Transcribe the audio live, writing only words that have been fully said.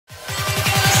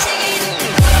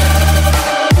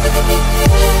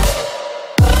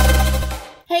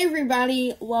Hey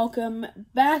everybody, welcome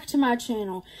back to my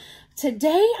channel. Today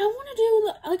I want to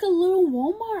do like a little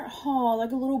Walmart haul,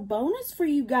 like a little bonus for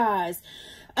you guys.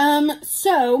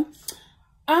 So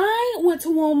I went to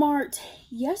Walmart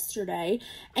yesterday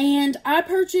and I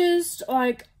purchased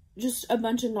like just a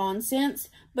bunch of nonsense,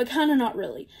 but kind of not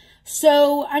really.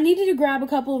 So I needed to grab a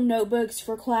couple of notebooks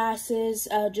for classes,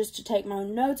 just to take my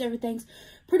own notes. Everything's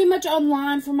pretty much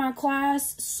online for my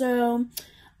class, so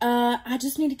I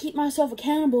just need to keep myself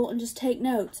accountable and just take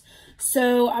notes.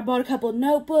 So I bought a couple of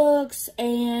notebooks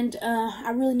and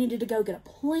I really needed to go get a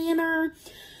planner.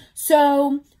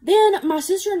 So then my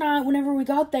sister and I, whenever we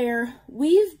got there,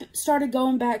 we've started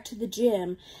going back to the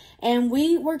gym and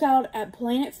we work out at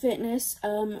Planet Fitness.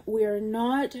 We're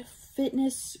not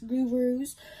fitness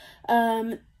gurus.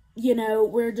 You know,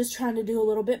 we're just trying to do a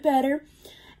little bit better.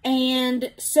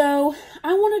 And so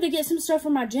I wanted to get some stuff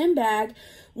from my gym bag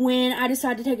when I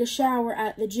decided to take a shower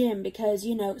at the gym because,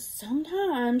 you know,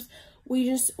 sometimes we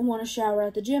just want to shower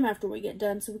at the gym after we get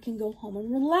done so we can go home and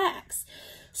relax.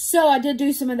 So I did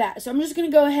do some of that. So I'm just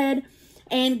going to go ahead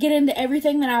and get into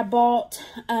everything that I bought.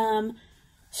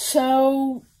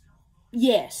 So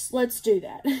yes, let's do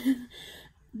that.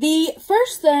 The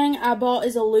first thing I bought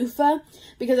is a loofah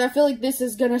because I feel like this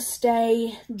is going to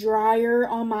stay drier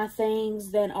on my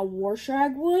things than a wash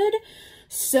rag would.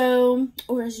 So,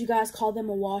 or as you guys call them,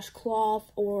 a washcloth,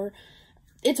 or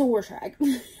it's a wash rag.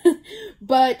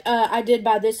 But I did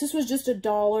buy this. This was just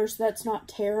 $1, so that's not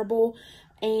terrible.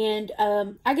 And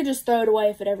I could just throw it away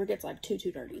if it ever gets like too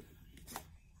dirty.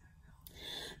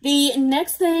 The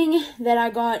next thing that I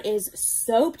got is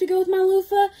soap to go with my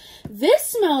loofah. This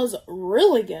smells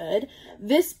really good.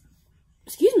 This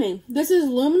is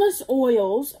Luminous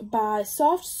Oils by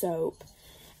Soft Soap.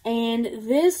 And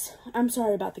this, I'm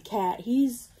sorry about the cat.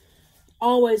 He's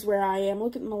always where I am.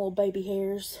 Look at my little baby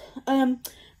hairs.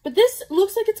 But this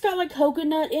looks like it's got like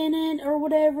coconut in it or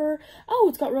whatever. Oh,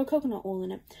 it's got real coconut oil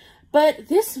in it. But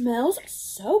this smells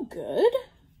so good.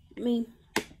 I mean,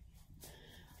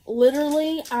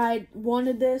 literally, I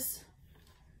wanted this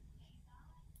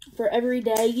for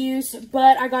everyday use,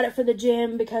 but I got it for the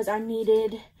gym because I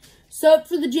needed soap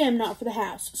for the gym, not for the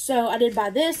house. So I did buy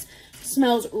this.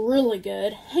 Smells really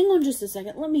good. Hang on just a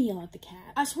second. Let me yell at the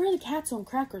cat. I swear the cat's on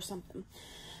crack or something.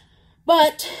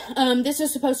 But this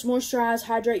is supposed to moisturize,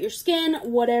 hydrate your skin,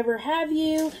 whatever have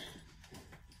you.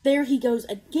 There he goes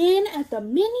again at the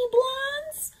mini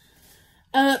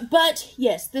blinds. But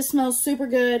yes, this smells super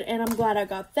good and I'm glad I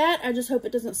got that. I just hope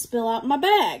it doesn't spill out in my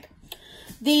bag.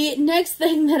 The next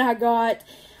thing that I got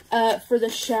for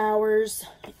the showers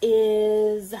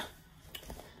is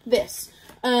this.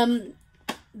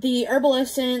 The Herbal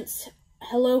Essence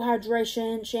Hello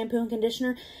Hydration Shampoo and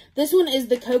Conditioner. This one is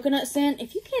the coconut scent.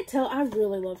 If you can't tell, I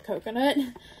really love coconut.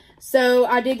 So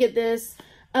I did get this.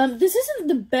 This isn't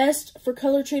the best for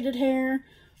color treated hair,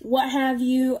 what have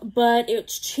you, but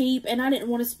it's cheap and I didn't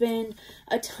want to spend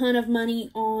a ton of money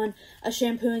on a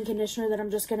shampoo and conditioner that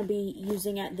I'm just going to be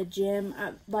using at the gym,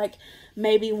 like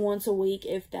maybe once a week,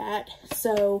 if that.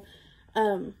 So,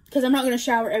 because I'm not going to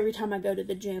shower every time I go to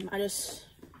the gym.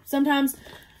 Sometimes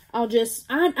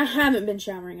I haven't been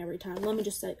showering every time. Let me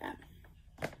just say that.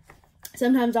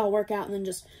 Sometimes I'll work out and then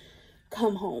just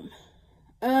come home.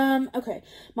 Okay.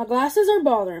 My glasses are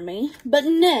bothering me. But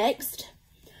next,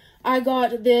 I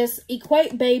got this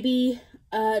Equate Baby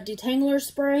detangler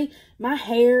spray. My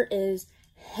hair is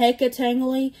hecka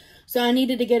tangly, so I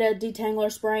needed to get a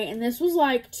detangler spray, and this was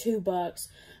like $2.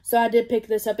 So I did pick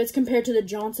this up. It's compared to the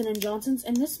Johnson & Johnson's,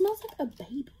 and this smells like a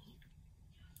baby.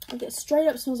 Like it straight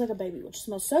up smells like a baby, which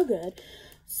smells so good.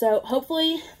 So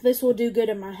hopefully this will do good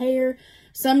in my hair.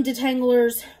 Some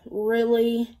detanglers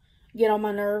really get on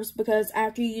my nerves because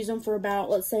after you use them for about,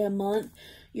 let's say, a month,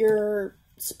 your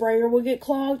sprayer will get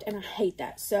clogged, and I hate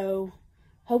that. So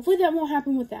hopefully that won't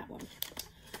happen with that one.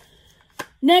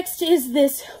 Next is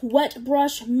this Wet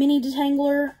Brush Mini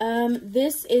Detangler.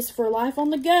 This is for Life on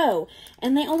the Go,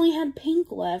 and they only had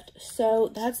pink left,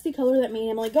 so that's the color that me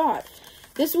and Emily got.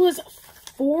 This was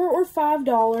 $4 or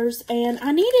 $5, and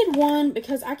I needed one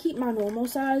because I keep my normal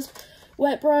size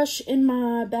wet brush in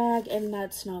my bag, and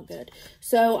that's not good.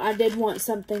 So I did want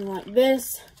something like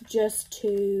this just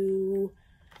to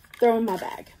throw in my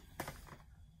bag.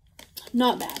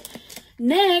 Not bad.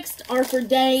 Next are for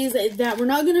days that we're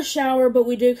not going to shower, but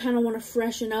we do kind of want to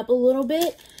freshen up a little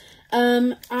bit.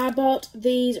 I bought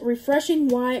these refreshing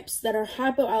wipes that are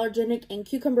hypoallergenic and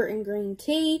cucumber and green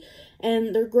tea,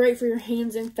 and they're great for your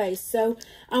hands and face. So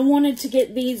I wanted to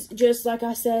get these, just like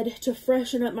I said, to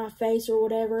freshen up my face or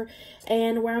whatever.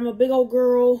 And where I'm a big old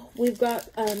girl, we've got,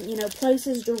 you know,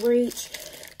 places to reach.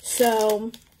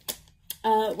 So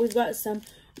we've got some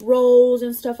rolls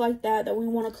and stuff like that that we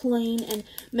want to clean and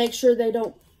make sure they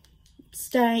don't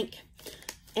stink.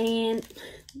 And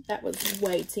that was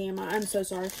way TMI. I'm so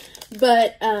sorry.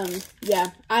 But,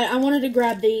 yeah, I wanted to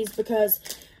grab these because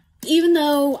even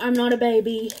though I'm not a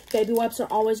baby wipes are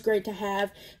always great to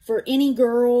have for any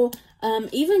girl,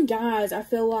 even guys. I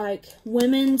feel like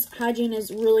women's hygiene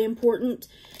is really important,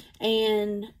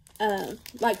 and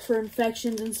like for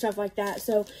infections and stuff like that.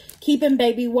 So keeping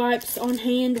baby wipes on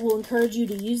hand will encourage you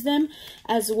to use them,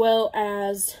 as well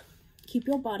as keep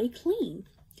your body clean.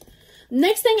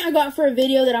 Next thing I got for a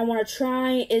video that I want to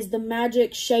try is the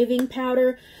Magic Shaving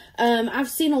Powder. I've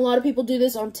seen a lot of people do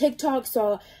this on TikTok,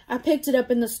 so I picked it up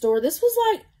in the store. This was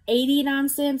like 89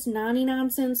 cents, 99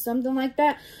 cents, something like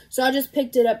that. So I just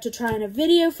picked it up to try in a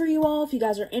video for you all. If you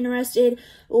guys are interested,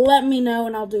 let me know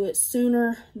and I'll do it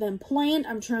sooner than planned.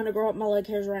 I'm trying to grow up my leg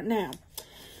hairs right now.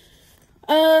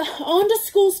 On to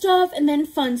school stuff and then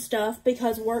fun stuff,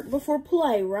 because work before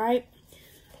play, right?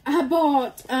 I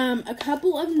bought a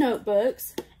couple of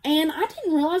notebooks, and I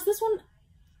didn't realize this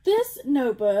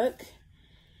notebook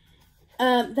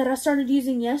that I started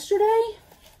using yesterday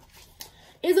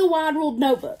is a wide-ruled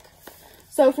notebook.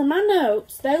 So for my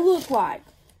notes, they look like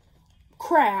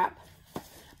crap,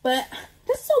 but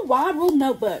this is a wide-ruled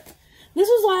notebook. This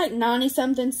was like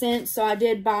 90-something cents, so I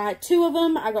did buy 2 of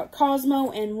them. I got Cosmo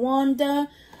and Wanda.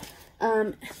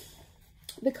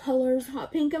 The colors,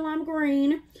 hot pink and lime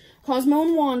green. Cosmo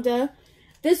and Wanda.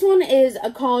 This one is a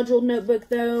college-ruled notebook,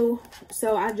 though,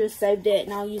 so I just saved it,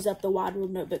 and I'll use up the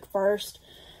wide-ruled notebook first.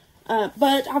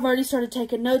 But I've already started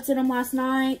taking notes in them last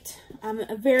night. I'm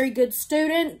a very good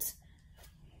student.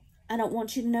 I don't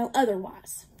want you to know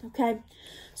otherwise, okay?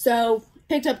 So,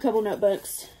 picked up a couple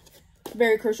notebooks.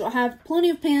 Very crucial. I have plenty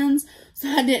of pens, so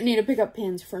I didn't need to pick up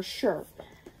pens for sure.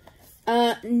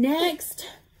 Next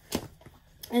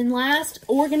and last,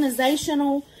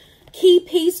 organizational key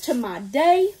piece to my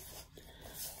day.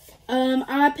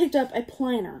 I picked up a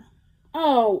planner.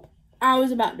 Oh, I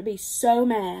was about to be so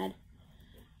mad.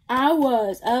 I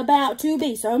was about to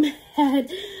be so mad.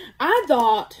 I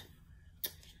thought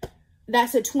that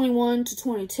said 21 to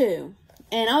 22.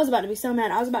 And I was about to be so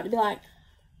mad. I was about to be like,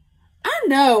 I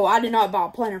know I did not buy a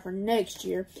planner for next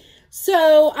year.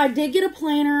 So, I did get a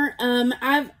planner.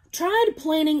 I've tried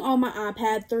planning on my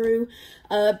iPad through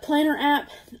a planner app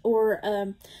or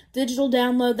digital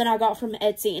download that I got from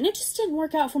Etsy. And it just didn't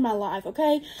work out for my life,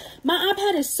 okay? My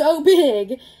iPad is so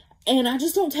big, and I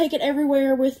just don't take it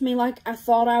everywhere with me like I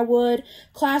thought I would.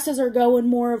 Classes are going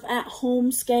more of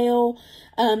at-home scale,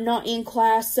 not in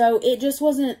class. So it just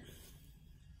wasn't,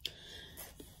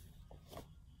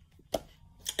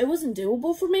 it wasn't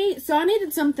doable for me. So I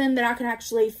needed something that I could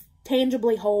actually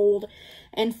tangibly hold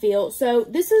and feel. So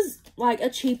this is like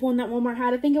a cheap one that Walmart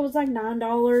had. I think it was like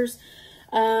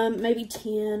 $9, maybe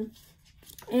 $10.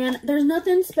 And there's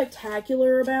nothing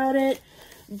spectacular about it,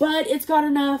 but it's got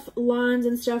enough lines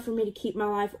and stuff for me to keep my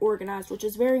life organized, which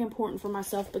is very important for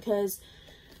myself because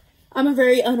I'm a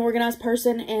very unorganized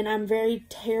person and I'm very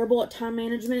terrible at time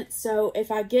management. So if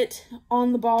I get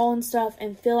on the ball and stuff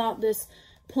and fill out this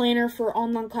planner for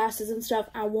online classes and stuff,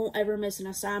 I won't ever miss an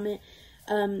assignment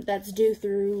that's due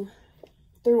through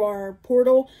our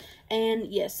portal. And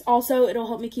yes, also it'll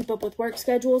help me keep up with work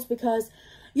schedules, because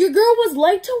your girl was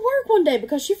late to work one day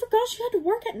because she forgot she had to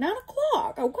work at 9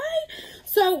 o'clock, okay?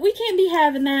 So we can't be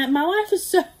having that. My life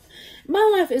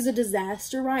is a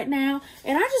disaster right now,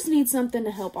 and I just need something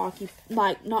to help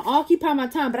not occupy my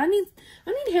time, but I need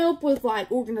help with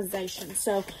like organization.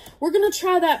 So we're gonna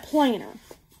try that planner.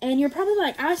 And you're probably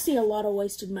like, I see a lot of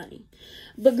wasted money.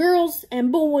 But girls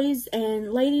and boys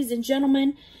and ladies and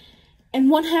gentlemen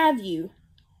and what have you,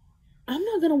 I'm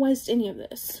not going to waste any of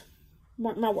this.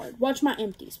 Mark my word. Watch my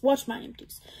empties. Watch my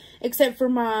empties. Except for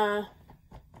my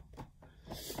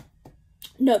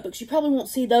notebooks. You probably won't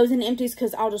see those in empties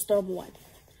because I'll just throw them away.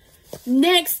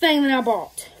 Next thing that I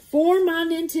bought for my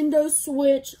Nintendo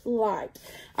Switch Lite.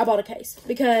 I bought a case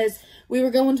because we were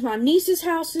going to my niece's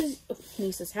houses. We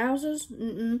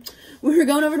were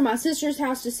going over to my sister's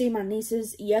house to see my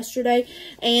nieces yesterday.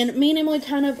 And me and Emily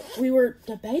we were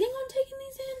debating on taking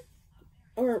these in.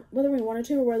 Or whether we wanted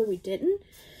to or whether we didn't.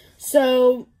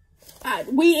 So,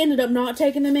 we ended up not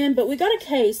taking them in. But we got a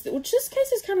case, which this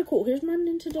case is kind of cool. Here's my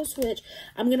Nintendo Switch.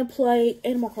 I'm going to play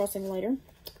Animal Crossing later.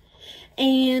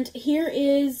 And here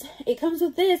is, it comes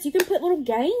with this. You can put little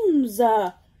games.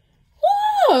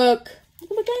 Look! You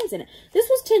can put games in it. This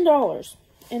was $10.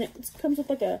 And it comes with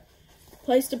like a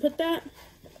place to put that.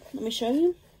 Let me show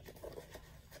you.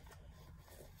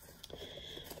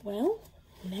 Well,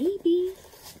 maybe.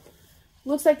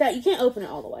 Looks like that. You can't open it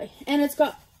all the way. And it's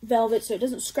got velvet so it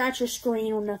doesn't scratch your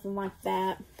screen or nothing like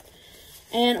that.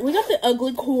 And we got the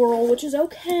ugly coral, which is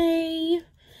okay,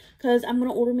 because I'm going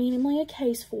to order me and Emily a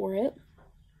case for it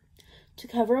to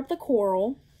cover up the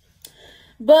coral.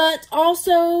 But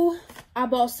also, I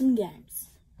bought some games.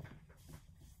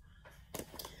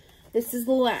 This is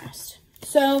the last.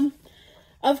 So,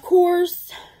 of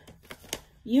course,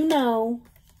 you know,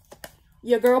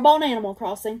 your girl bought Animal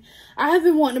Crossing. I have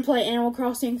been wanting to play Animal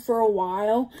Crossing for a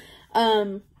while.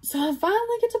 So I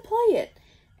finally get to play it.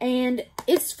 And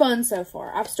it's fun so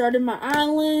far. I've started my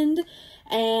island.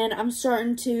 And I'm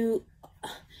starting to...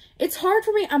 It's hard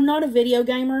for me. I'm not a video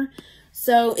gamer.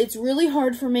 So it's really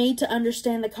hard for me to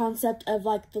understand the concept of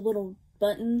like the little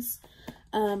buttons.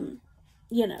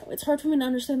 You know, it's hard for me to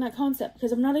understand that concept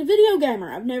because I'm not a video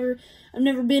gamer. I've never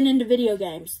been into video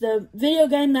games. The video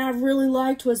game that I really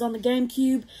liked was on the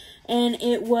GameCube, and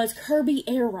it was Kirby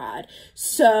Air Ride.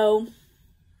 So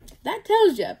that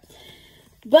tells you.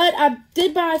 But I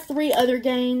did buy 3 other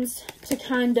games to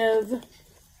kind of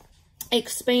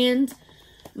expand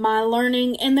my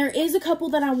learning, and there is a couple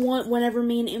that I want whenever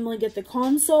me and Emily get the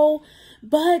console.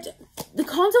 But the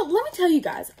console, let me tell you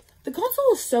guys, the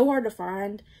console is so hard to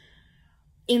find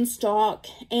in stock,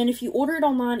 and if you order it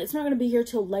online, it's not going to be here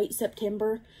till late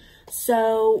September.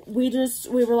 So we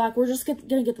were like, we're just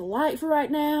gonna get the light for right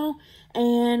now,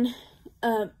 and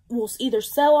we'll either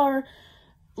sell our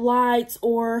lights,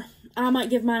 or I might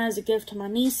give mine as a gift to my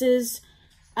nieces.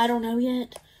 I don't know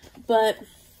yet, but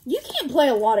you can't play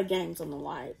a lot of games on the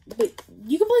light. But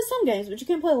you can play some games, but you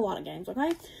can't play a lot of games,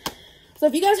 okay? So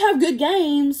if you guys have good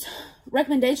games,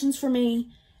 recommendations for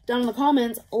me down in the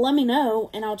comments, let me know,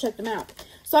 and I'll check them out.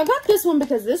 So I got this one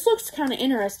because this looks kind of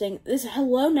interesting. This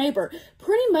Hello Neighbor.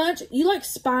 Pretty much, you like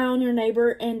spy on your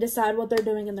neighbor and decide what they're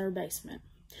doing in their basement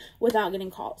without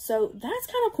getting caught. So that's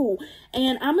kind of cool.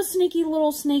 And I'm a sneaky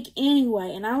little sneak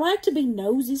anyway, and I like to be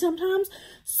nosy sometimes.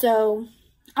 So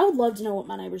I would love to know what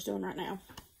my neighbor's doing right now.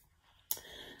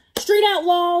 Street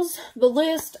Outlaws, the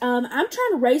list. I'm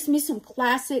trying to race me some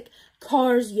classic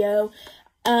cars, yo.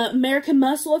 American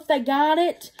Muscle, if they got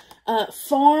it.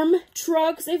 Farm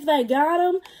trucks, if they got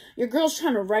them. Your girl's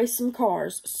trying to race some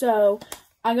cars. So,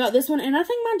 I got this one, and I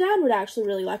think my dad would actually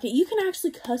really like it. You can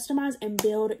actually customize and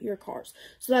build your cars.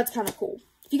 So, that's kind of cool.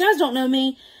 If you guys don't know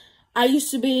me, I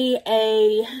used to be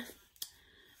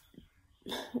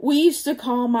we used to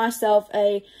call myself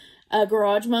a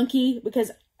garage monkey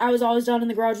because I was always down in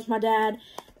the garage with my dad.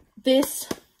 This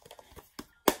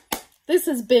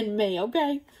has been me,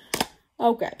 okay?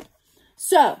 Okay.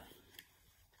 So,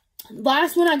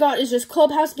 last one I got is just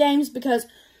Clubhouse games, because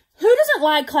who doesn't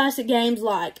like classic games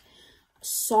like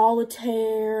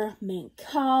Solitaire,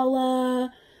 Mancala,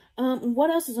 what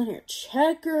else is on here?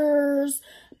 Checkers,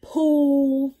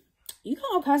 pool. You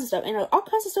got all kinds of stuff, and all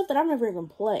kinds of stuff that I've never even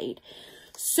played.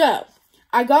 So,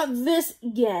 I got this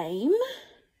game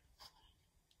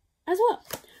as well.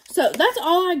 So, that's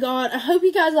all I got. I hope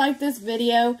you guys like this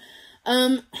video.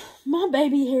 My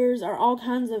baby hairs are all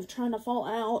kinds of trying to fall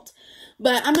out.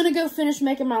 But I'm going to go finish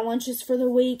making my lunches for the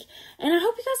week. And I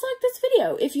hope you guys like this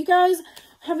video. If you guys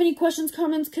have any questions,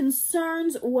 comments,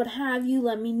 concerns, what have you,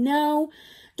 let me know.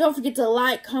 Don't forget to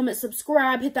like, comment,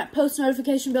 subscribe, hit that post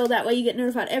notification bell. That way you get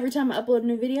notified every time I upload a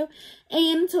new video.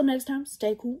 And until next time,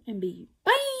 stay cool and be you.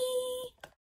 Bye!